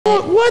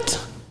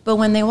What? But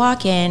when they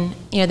walk in,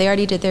 they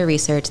already did their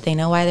research. They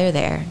know why they're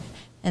there.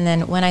 And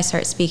then when I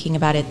start speaking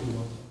about it,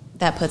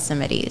 that puts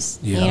them at ease.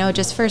 Yeah.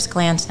 Just first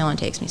glance, no one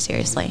takes me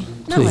seriously.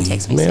 No Please, one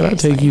takes me man,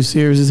 seriously. I take you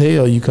serious as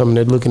hell. You coming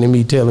there looking at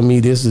me, telling me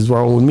this is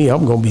wrong with me.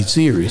 I'm going to be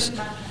serious.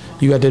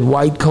 You got that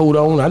white coat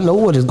on. I know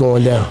what is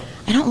going down.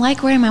 I don't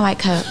like wearing my white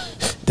coat.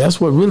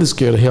 That's what really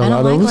scared the hell out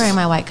of us. I don't like wearing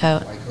my white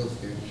coat.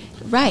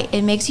 Right.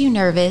 It makes you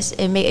nervous.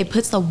 It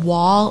puts the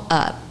wall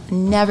up.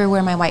 Never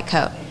wear my white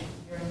coat.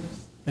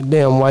 That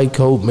damn white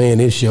coat, man,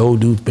 this show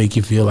do make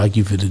you feel like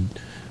you fit.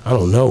 I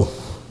don't know.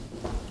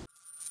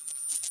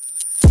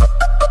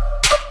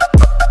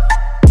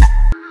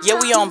 Yeah,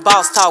 we on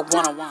Boss Talk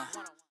 101.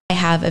 I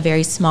have a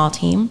very small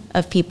team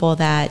of people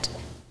that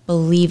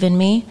believe in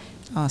me,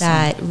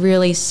 that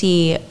really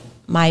see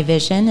my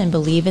vision and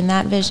believe in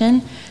that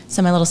vision.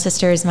 So my little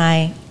sister is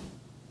my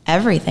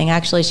everything.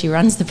 Actually, she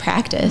runs the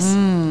practice.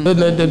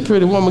 Doesn't that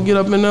pretty woman get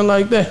up in there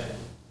like that?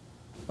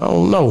 I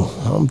don't know.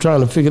 I'm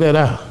trying to figure that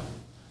out.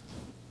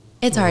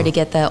 It's hard to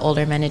get the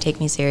older men to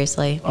take me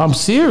seriously. I'm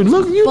serious.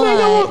 Look, you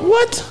know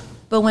what?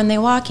 But when they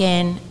walk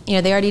in,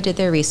 they already did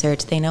their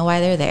research. They know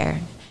why they're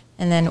there.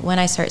 And then when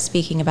I start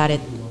speaking about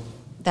it,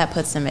 that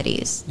puts them at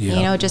ease.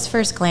 Yeah. Just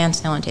first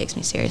glance, no one takes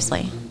me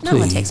seriously. No Please,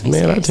 one takes me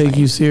man, seriously. I take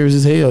you serious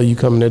as hell. You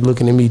coming there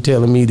looking at me,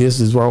 telling me this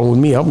is wrong with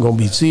me. I'm going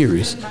to be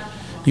serious.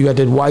 You got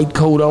that white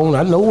coat on.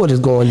 I know what is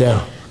going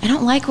down. I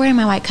don't like wearing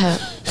my white coat.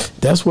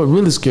 That's what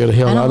really scared the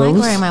hell out of us. I don't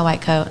like wearing my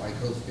white coat.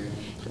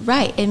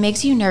 Right. It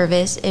makes you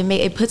nervous.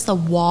 It puts the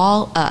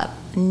wall up.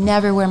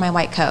 Never wear my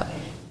white coat.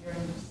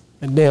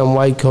 That damn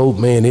white coat,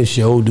 man, this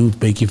show do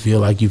make you feel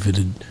like you fit.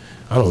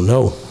 I don't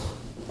know.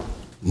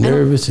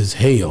 Nervous as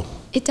hell.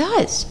 It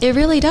does. It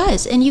really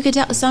does. And you could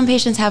tell some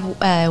patients have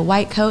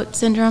white coat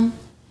syndrome.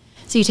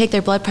 So you take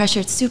their blood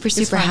pressure, it's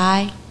super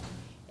high.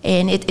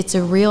 And it's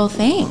a real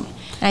thing.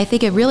 And I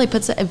think it really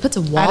puts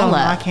a wall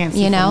up. I can't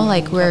see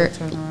like we're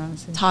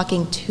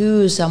talking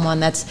to someone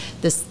that's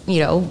this,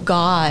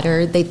 God,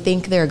 or they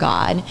think they're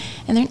God.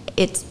 And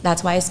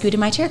that's why I scooted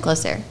my chair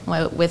closer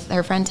with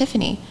her friend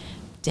Tiffany.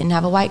 Didn't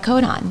have a white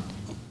coat on.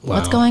 Wow.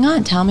 What's going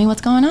on? Tell me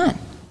what's going on.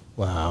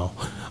 Wow.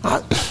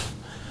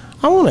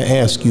 I want to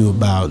ask you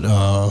about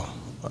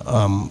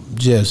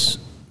just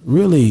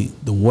really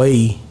the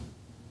way,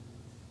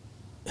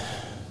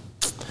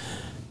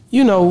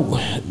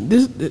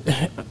 this.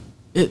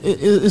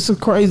 It's a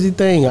crazy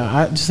thing.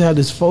 I just have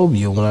this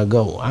phobia when I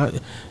go.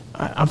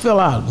 I fell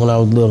out when I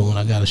was little when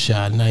I got a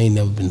shot, and I ain't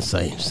never been the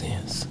same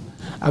since.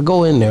 I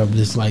go in there,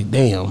 just like,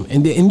 damn.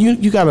 And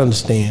you got to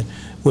understand,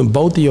 when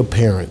both of your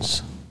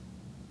parents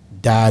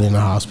died in the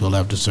hospital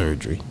after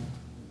surgery,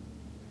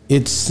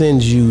 it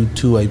sends you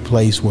to a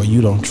place where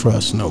you don't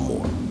trust no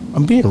more.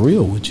 I'm being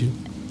real with you.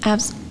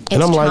 Absolutely.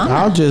 And I'm like,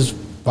 I'll just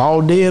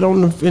fall dead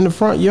in the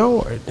front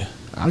yard.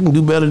 I can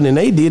do better than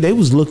they did. They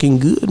was looking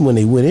good when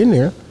they went in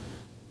there.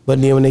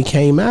 But then when they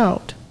came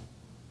out,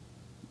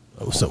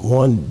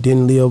 one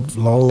didn't live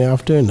long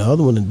after, and the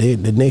other one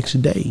the next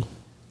day.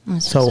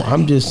 So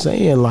I'm just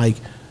saying, like,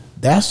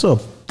 that's a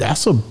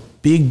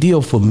big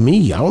deal for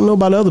me. I don't know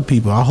about other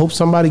people. I hope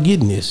somebody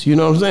getting this. You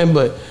know what I'm saying?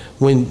 But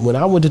when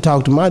I went to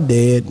talk to my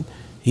dad,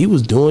 he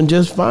was doing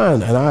just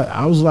fine, and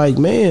I was like,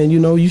 man,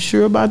 you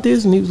sure about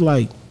this? And he was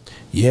like,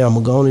 yeah, I'm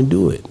gonna go on and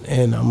do it.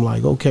 And I'm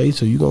like, okay,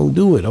 so you gonna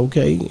do it,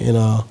 okay? And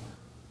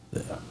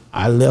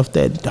I left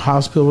that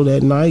hospital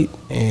that night,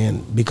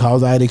 and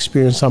because I had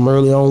experienced something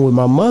early on with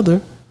my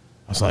mother,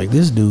 I was like,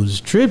 this dude is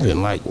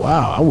tripping. Like,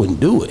 wow, I wouldn't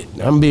do it.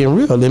 I'm being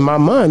real. In my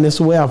mind, that's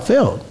the way I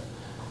felt.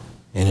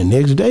 And the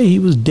next day, he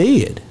was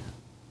dead.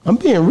 I'm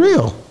being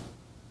real.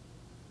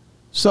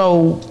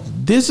 So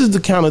this is the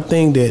kind of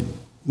thing that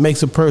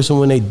makes a person,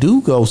 when they do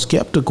go,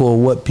 skeptical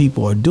of what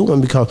people are doing,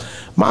 because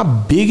my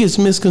biggest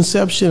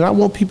misconception, I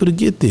want people to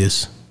get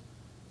this.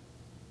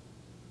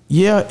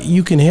 Yeah,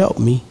 you can help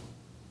me.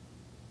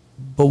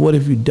 But what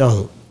if you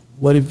don't?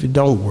 What if it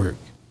don't work?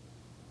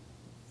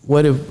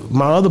 What if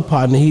my other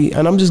partner,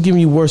 and I'm just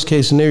giving you worst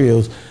case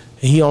scenarios,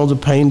 he owns a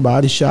paint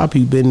body shop.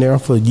 He's been there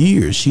for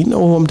years. She know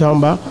who I'm talking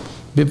about.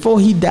 Before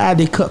he died,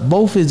 they cut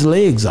both his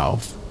legs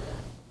off.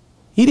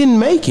 He didn't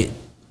make it.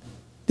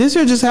 This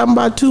here just happened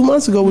about 2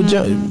 months ago with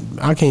John.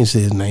 I can't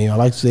say his name. I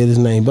like to say his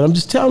name. But I'm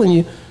just telling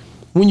you,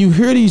 when you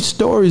hear these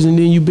stories and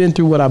then you've been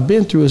through what I've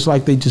been through, it's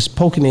like they just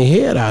poking their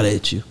head out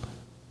at you.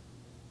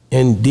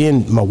 And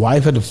then my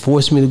wife had to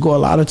force me to go a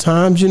lot of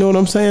times, you know what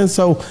I'm saying?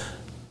 So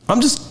I'm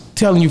just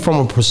telling you from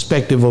a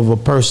perspective of a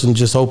person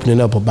just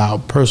opening up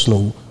about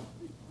personal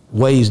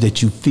ways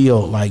that you feel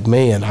like,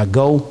 man, I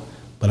go,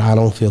 but I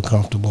don't feel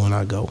comfortable when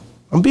I go.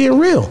 I'm being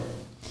real.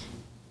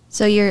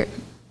 So I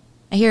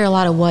hear a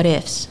lot of what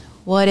ifs.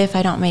 What if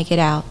I don't make it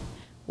out?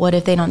 What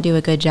if they don't do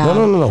a good job?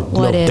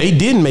 No. They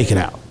didn't make it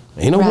out.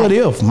 Ain't no what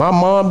if. My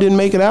mom didn't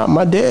make it out.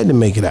 My dad didn't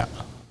make it out.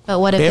 But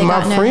what if and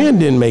my friend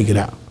didn't make it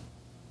out?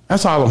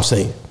 That's all I'm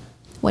saying.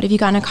 What if you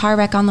got in a car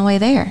wreck on the way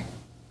there?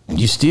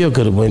 You still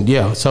could have went,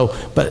 yeah. So,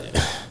 but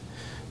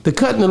the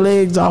cutting the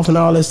legs off and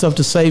all that stuff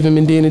to save him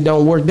and then it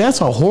don't work,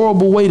 that's a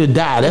horrible way to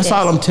die. That's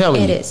all I'm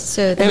telling you. It is.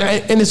 So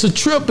and it's a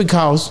trip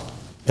because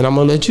and I'm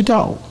going to let you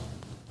talk.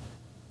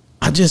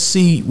 I just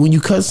see when you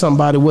cut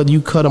somebody, whether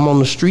you cut them on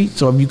the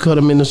streets or if you cut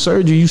them in the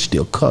surgery, you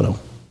still cut them.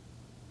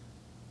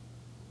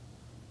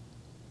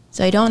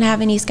 So I don't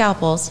have any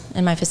scalpels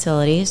in my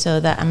facility, so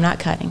that I'm not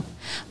cutting.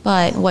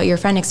 But what your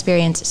friend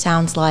experienced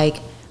sounds like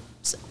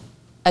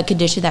a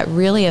condition that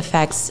really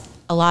affects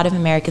a lot of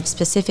Americans,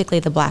 specifically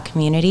the Black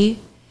community,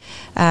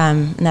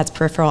 and that's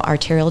peripheral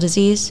arterial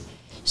disease.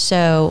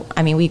 So,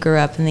 I mean, we grew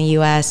up in the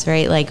U.S.,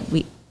 right? Like,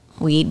 we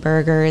eat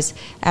burgers.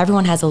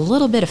 Everyone has a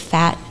little bit of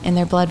fat in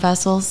their blood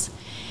vessels,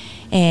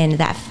 and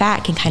that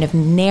fat can kind of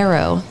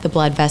narrow the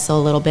blood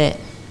vessel a little bit.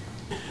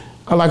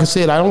 Like I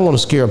said, I don't want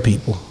to scare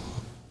people.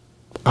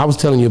 I was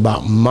telling you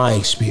about my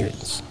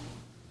experience.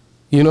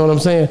 You know what I'm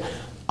saying?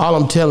 All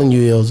I'm telling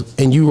you is,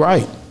 and you're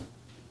right,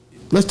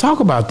 let's talk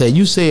about that.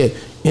 You said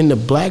in the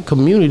Black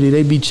community,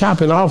 they be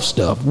chopping off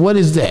stuff. What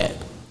is that?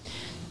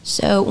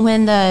 So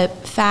when the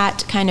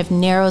fat kind of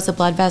narrows the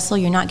blood vessel,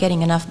 you're not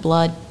getting enough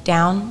blood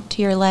down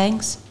to your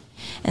legs.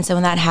 And so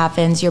when that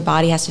happens, your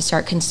body has to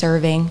start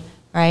conserving,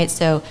 right?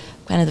 So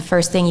kind of the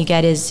first thing you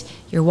get is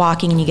you're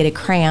walking and you get a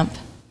cramp,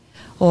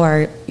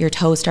 or your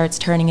toe starts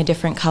turning a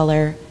different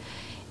color.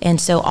 And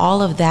so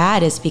all of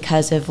that is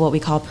because of what we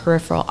call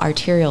peripheral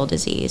arterial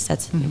disease.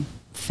 That's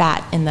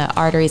fat in the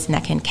arteries, and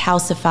that can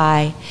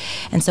calcify.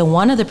 And so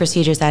one of the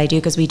procedures that I do,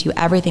 because we do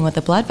everything with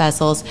the blood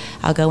vessels,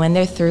 I'll go in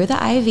there through the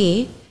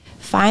IV,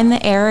 find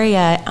the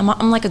area,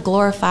 I'm like a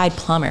glorified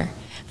plumber,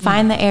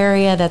 find the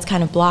area that's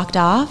kind of blocked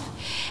off,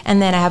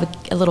 and then I have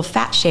a little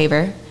fat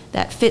shaver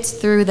that fits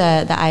through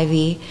the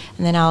IV,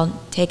 and then I'll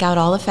take out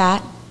all the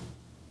fat,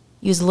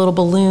 use a little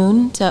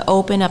balloon to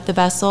open up the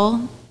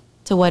vessel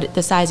to what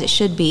the size it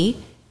should be,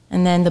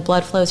 and then the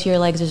blood flow to your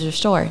legs is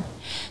restored.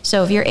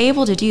 So if you're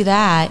able to do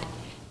that,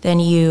 then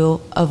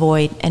you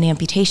avoid an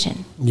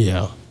amputation.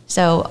 Yeah.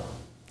 So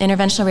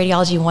interventional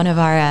radiology, one of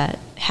our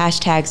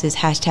hashtags is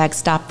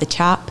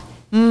 #StopTheChop.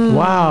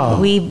 Wow.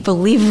 We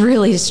believe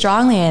really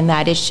strongly in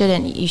that.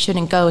 You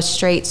shouldn't go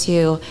straight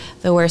to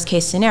the worst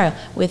case scenario.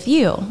 With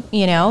you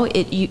know,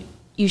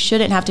 you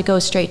shouldn't have to go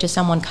straight to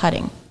someone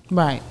cutting.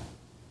 Right.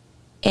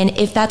 And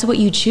if that's what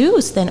you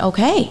choose, then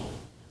okay.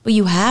 But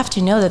you have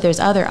to know that there's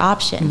other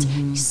options.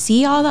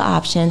 See all the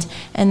options,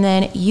 and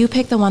then you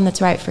pick the one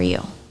that's right for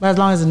you. But as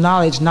long as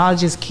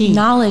knowledge is key.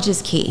 Knowledge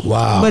is key.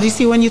 Wow. But you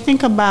see, when you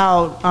think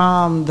about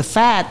the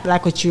fat,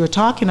 like what you were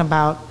talking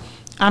about,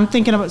 I'm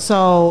thinking about,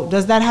 so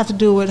does that have to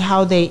do with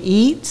how they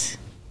eat?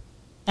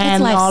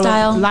 And it's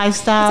lifestyle.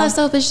 Lifestyle? It's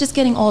lifestyle, but it's just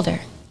getting older.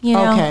 You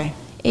know?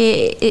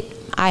 Okay.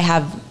 I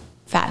have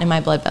fat in my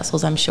blood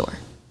vessels, I'm sure.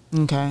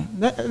 Okay.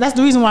 That's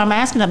the reason why I'm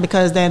asking that,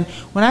 because then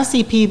when I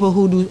see people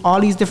who do all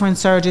these different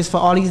surgeries for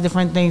all these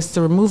different things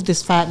to remove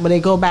this fat, but they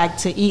go back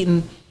to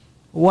eating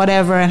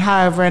whatever and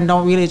however and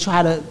don't really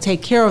try to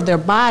take care of their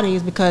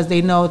bodies because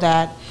they know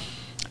that,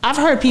 I've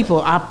heard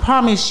people, I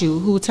promise you,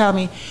 who tell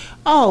me,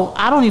 oh,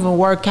 I don't even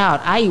work out.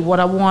 I eat what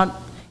I want.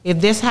 If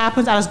this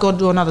happens, I just go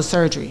do another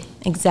surgery.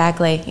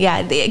 Exactly.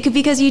 Yeah,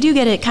 because you do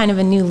get a kind of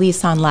a new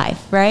lease on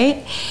life,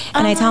 right?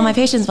 And I tell my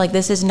patients, like,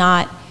 this is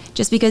not,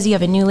 just because you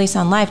have a new lease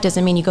on life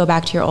doesn't mean you go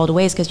back to your old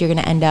ways, because you're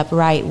going to end up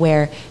right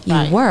where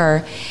you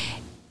were.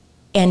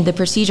 And the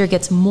procedure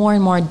gets more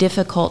and more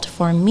difficult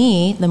for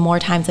me the more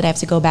times that I have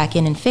to go back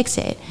in and fix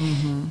it,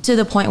 to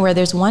the point where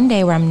there's one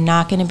day where I'm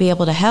not going to be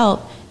able to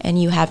help,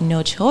 and you have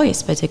no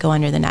choice but to go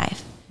under the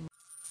knife.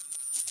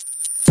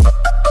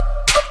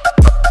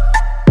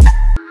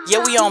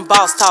 Yeah, we on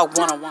Boss Talk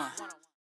 101.